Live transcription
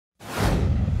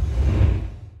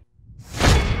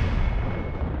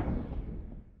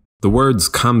The words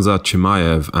Khamzat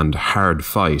Chimaev and hard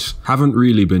fight haven't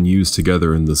really been used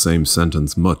together in the same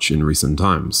sentence much in recent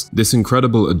times. This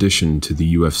incredible addition to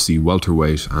the UFC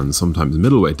welterweight and sometimes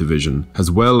middleweight division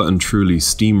has well and truly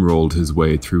steamrolled his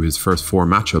way through his first 4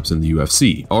 matchups in the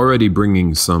UFC, already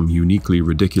bringing some uniquely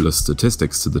ridiculous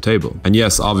statistics to the table. And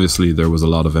yes, obviously there was a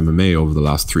lot of MMA over the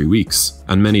last 3 weeks,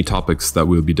 and many topics that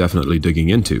we'll be definitely digging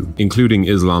into, including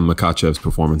Islam Makhachev's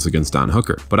performance against Dan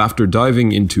Hooker. But after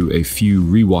diving into a few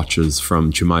rewatches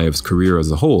from Chimaev's career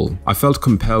as a whole, I felt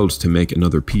compelled to make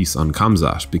another piece on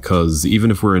Khamzat because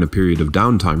even if we're in a period of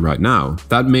downtime right now,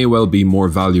 that may well be more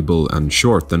valuable and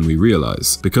short than we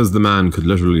realize, because the man could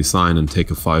literally sign and take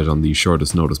a fight on the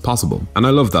shortest notice possible. And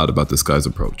I love that about this guy's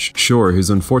approach. Sure, his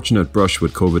unfortunate brush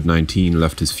with COVID-19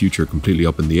 left his future completely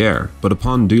up in the air, but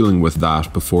upon dealing with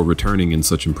that before returning in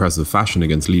such impressive fashion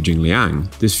against Li Jingliang,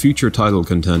 this future title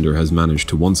contender has managed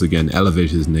to once again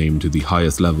elevate his name to the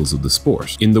highest levels of the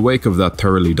sport. In the wake of that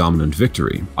thoroughly dominant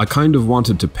victory, I kind of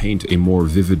wanted to paint a more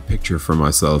vivid picture for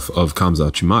myself of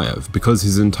Khamzat Chimaev, because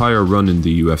his entire run in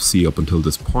the UFC up until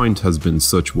this point has been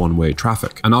such one-way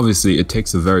traffic. And obviously it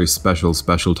takes a very special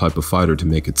type of fighter to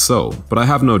make it so. But I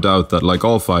have no doubt that like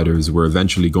all fighters, we're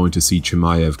eventually going to see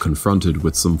Chimaev confronted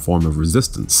with some form of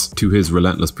resistance to his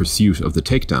relentless pursuit of the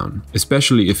takedown,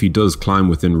 especially if he does climb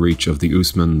within reach of the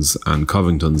Usmans and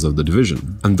Covingtons of the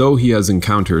division. And though he has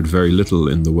encountered very little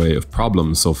in the way of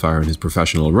problems so far in his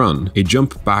professional run, a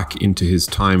jump back into his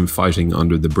time fighting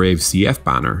under the Brave CF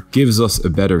banner gives us a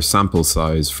better sample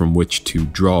size from which to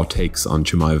draw takes on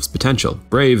Chimaev's potential.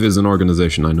 Brave is an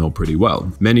organization I know pretty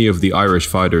well. Many of the Irish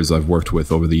fighters I've worked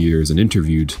with over the years and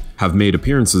interviewed have made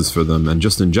appearances for them, and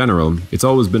just in general, it's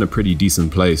always been a pretty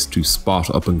decent place to spot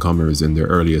up-and-comers in their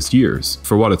earliest years.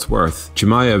 For what it's worth,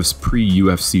 Chimaev's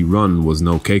pre-UFC run was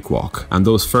no cakewalk, and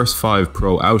those first 5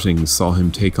 pro outings saw him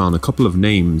take on a couple of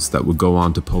names that would go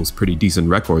on to post pretty decent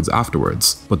records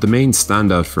afterwards. But the main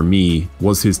standout for me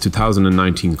was his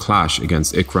 2019 clash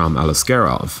against Ikram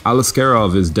Aliskerov.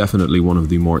 Aliskerov is definitely one of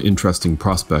the more interesting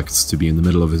prospects to be in the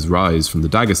middle of his rise from the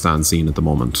Dagestan scene at the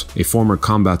moment, a former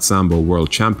combat sambo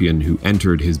world champion who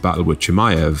entered his battle with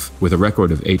Chimaev with a record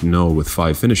of 8-0 with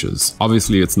 5 finishes.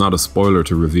 Obviously it's not a spoiler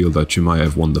to reveal that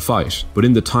Chimaev won the fight, but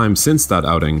in the time since that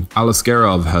outing,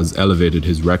 Aliskerov has elevated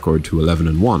his record to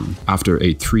 11-1 after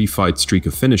a 3-fight streak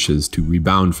of finishes to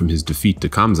rebound from his defeat to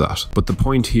Khamzat. But the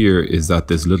point here is that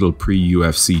this little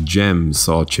pre-UFC gem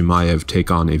saw Chimaev take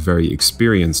on a very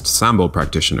experienced sambo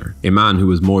practitioner, a man who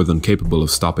was more than capable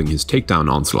of stopping his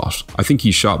takedown onslaught. I think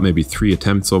he shot maybe 3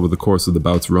 attempts over the course of the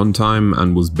bout's runtime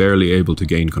and was barely able to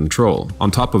gain control. On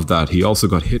top of that, he also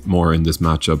got hit more in this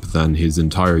matchup than his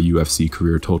entire UFC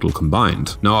career total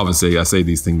combined. Now obviously I say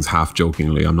these things half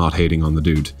jokingly, I'm not hating on the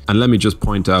dude. And let me just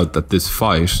point out that this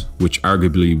fight, which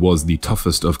arguably was the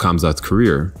toughest of Khamzat's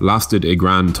career, lasted a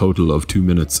grand total of 2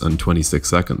 minutes and 26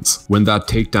 seconds. When that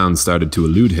takedown started to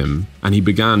elude him, and he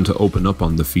began to open up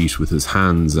on the feet with his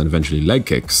hands and eventually leg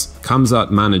kicks,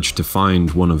 Khamzat managed to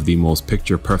find one of the most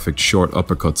picture-perfect short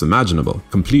uppercuts imaginable,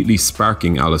 completely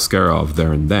sparking Aliskerov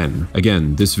there and then.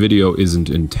 Again, this video isn't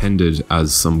intended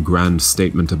as some grand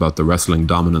statement about the wrestling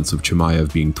dominance of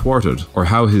Chimaev being thwarted, or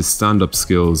how his stand-up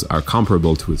skills are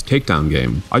comparable to his takedown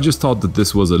game. I just thought that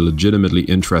this was a legitimately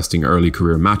interesting early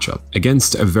career matchup,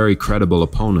 against a very credible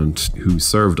opponent who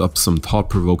served up some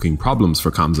thought-provoking problems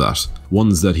for Khamzat,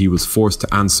 ones that he was forced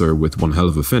to answer with one hell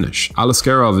of a finish.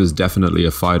 Aliskerov is definitely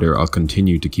a fighter I'll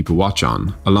continue to keep a watch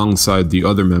on, alongside the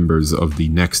other members of the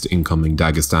next incoming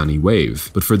Dagestani wave.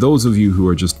 But for those of you who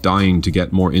are just dying to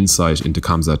get more insight into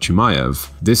Khamzat Chimaev,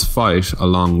 this fight,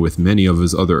 along with many of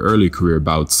his other early career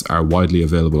bouts, are widely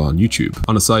available on YouTube.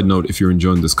 On a side note, if you're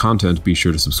enjoying this content, be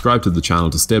sure to subscribe to the channel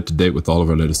to stay up to date with all of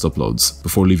our latest uploads,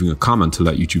 before leaving a comment to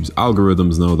let YouTube's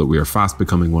algorithms know that we are fast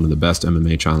becoming one of the best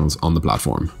MMA channels on the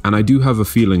platform. And I do have a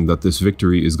feeling that this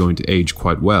victory is going to age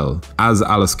quite well, as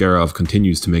Aliskerov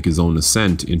continues to make his own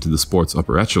ascent into the sport's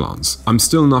upper echelons. I'm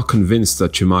still not convinced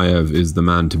that Chimaev is the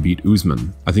man to beat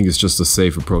Usman. I think it's just a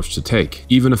safe approach to take,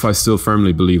 even if I still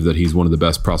firmly believe that he's one of the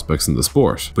best prospects in the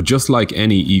sport. But just like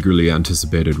any eagerly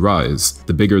anticipated rise,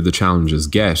 the bigger the challenges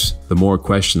get, the more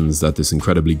questions that this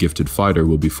incredibly gifted fighter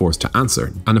will be forced to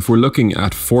answer. And if we're looking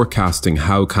at forecasting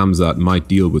how Khamzat might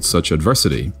deal with such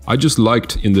adversity, I just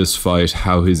liked in this fight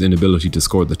how his inability to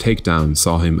score the takedown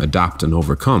saw him adapt and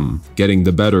overcome, getting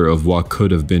the better of what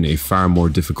could have been a far more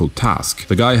difficult task.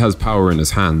 The guy has power in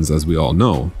his hands, as we all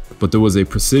know, but there was a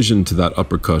precision to that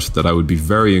uppercut that I would be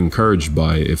very encouraged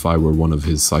by if I were one of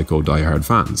his psycho diehard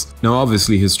fans. Now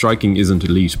obviously his striking isn't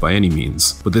elite by any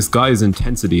means, but this guy's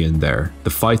intensity in there, the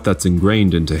fight that's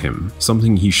ingrained into him,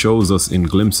 something he shows us in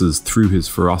glimpses through his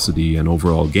ferocity and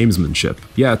overall gamesmanship.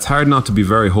 Yeah, it's hard not to be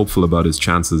very hopeful about his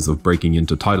chances of breaking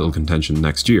into title contention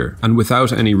next year. And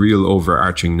without any real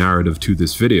overarching narrative to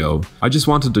this video, I just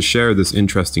wanted to share this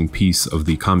interesting piece of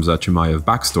the Khamzat Chimaev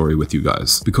backstory with you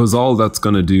guys, because all that's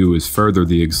gonna do is further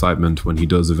the excitement when he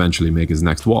does eventually make his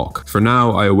next walk. For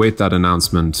now, I await that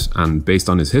announcement, and based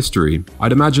on his history,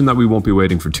 I'd imagine that we won't be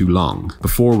waiting for too long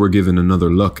before we're given another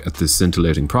look at this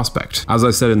scintillating prospect. As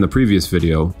I said in the previous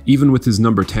video, even with his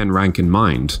number 10 rank in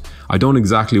mind, I don't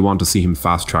exactly want to see him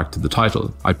fast-tracked to the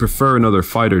title. I'd prefer another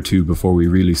fight or two before we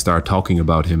really start talking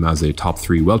about him as a top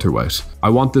 3 welterweight. I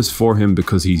want this for him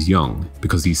because he's young,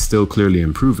 because he's still clearly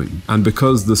improving, and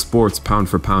because the sport's pound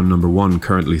for pound number 1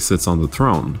 currently sits on the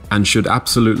throne, and should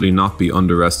absolutely not be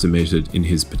underestimated in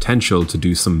his potential to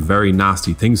do some very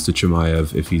nasty things to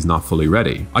Chimaev if he's not fully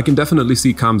ready. I can definitely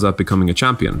see Khamzat becoming a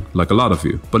champion, like a lot of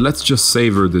you, but let's just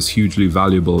savor this hugely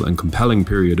valuable and compelling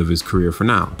period of his career for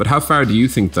now. But how far do you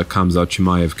think that Khamzat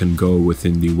Chimaev can go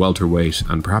within the welterweight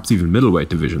and perhaps even middleweight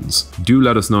divisions? Do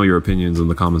let us know your opinions in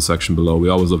the comment section below. We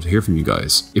always love to hear from you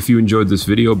guys. If you enjoyed this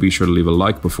video, be sure to leave a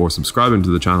like before subscribing to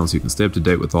the channel so you can stay up to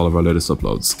date with all of our latest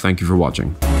uploads. Thank you for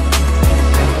watching.